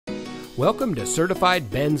Welcome to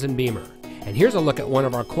Certified Benz and Beemer, and here's a look at one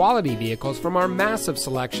of our quality vehicles from our massive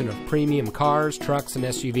selection of premium cars, trucks, and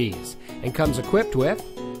SUVs, and comes equipped with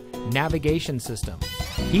navigation system,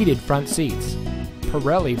 heated front seats,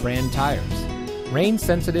 Pirelli brand tires,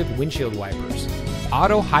 rain-sensitive windshield wipers,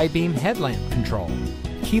 auto high-beam headlamp control,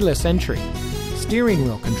 keyless entry, steering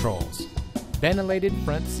wheel controls, ventilated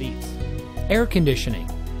front seats, air conditioning,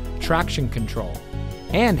 traction control,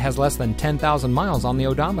 and has less than 10,000 miles on the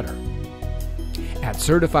odometer. At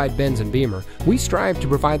Certified Benz and Beemer, we strive to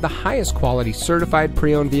provide the highest quality certified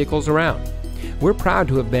pre-owned vehicles around. We're proud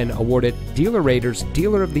to have been awarded Dealer Rater's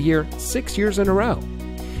Dealer of the Year 6 years in a row.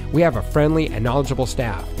 We have a friendly and knowledgeable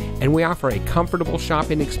staff, and we offer a comfortable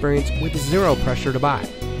shopping experience with zero pressure to buy.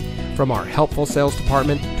 From our helpful sales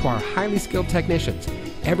department to our highly skilled technicians,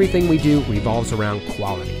 everything we do revolves around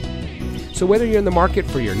quality. So whether you're in the market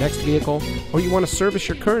for your next vehicle or you want to service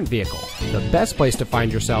your current vehicle, the best place to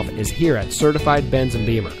find yourself is here at Certified Benz and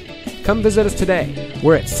Beemer. Come visit us today.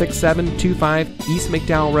 We're at 6725 East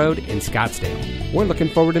McDowell Road in Scottsdale. We're looking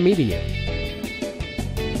forward to meeting you.